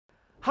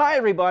Hi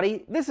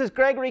everybody, this is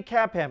Gregory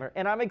Caphammer,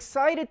 and I'm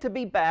excited to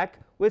be back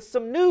with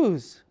some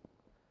news.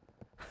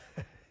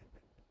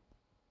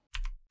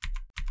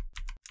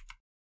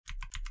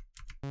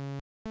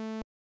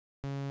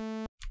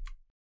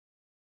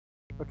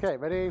 Okay,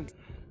 ready?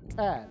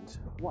 And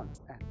 1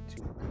 and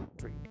 2 and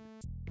 3.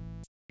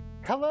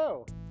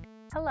 Hello!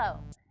 Hello,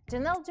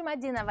 Janelle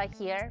Jumadinova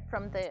here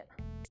from the...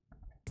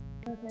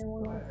 Okay,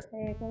 one more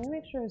take. Let me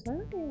make sure, is that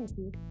okay with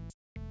you?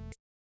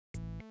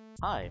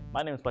 Hi,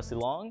 my name is Wesley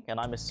Long, and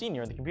I'm a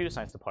senior in the computer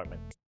science department.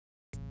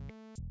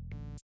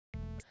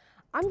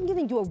 I'm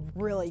gonna do a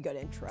really good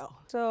intro.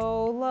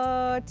 So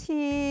la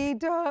ti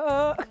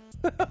da.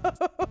 Okay,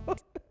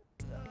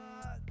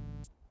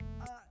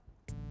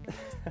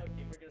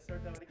 we're gonna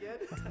start that one again.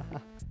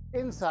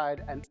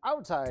 Inside and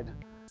outside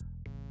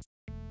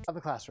of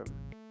the classroom.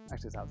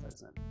 Actually, it's outside,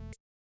 isn't it?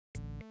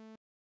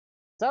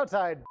 It's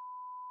outside.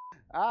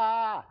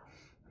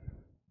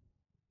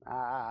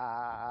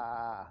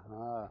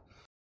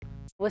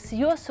 With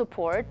your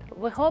support,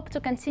 we hope to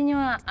continue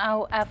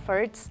our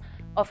efforts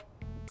of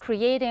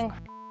creating.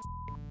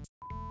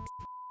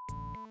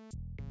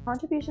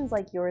 Contributions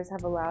like yours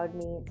have allowed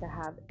me to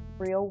have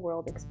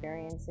real-world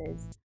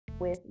experiences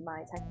with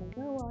my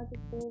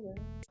technological work.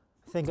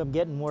 I think I'm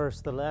getting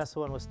worse. The last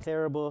one was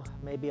terrible.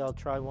 Maybe I'll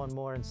try one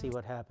more and see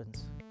what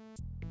happens.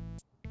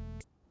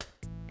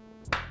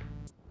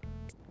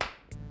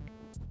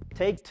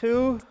 Take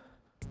 2,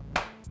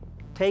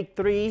 take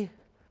 3,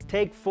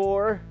 take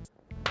 4,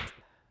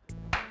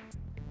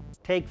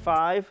 take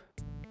 5,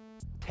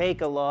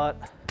 take a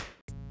lot.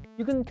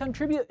 You can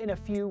contribute in a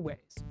few ways.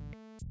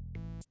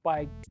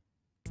 By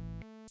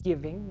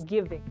giving.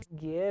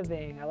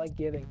 I like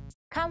giving.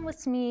 Come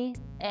with me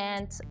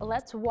and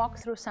let's walk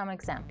through some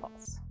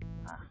examples.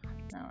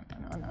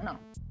 No.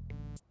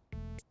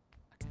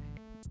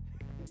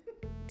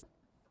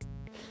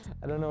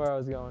 I don't know where I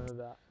was going with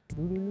that.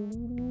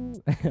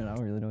 I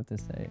don't really know what to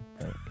say,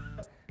 but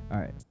all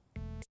right.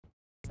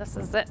 This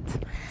is it.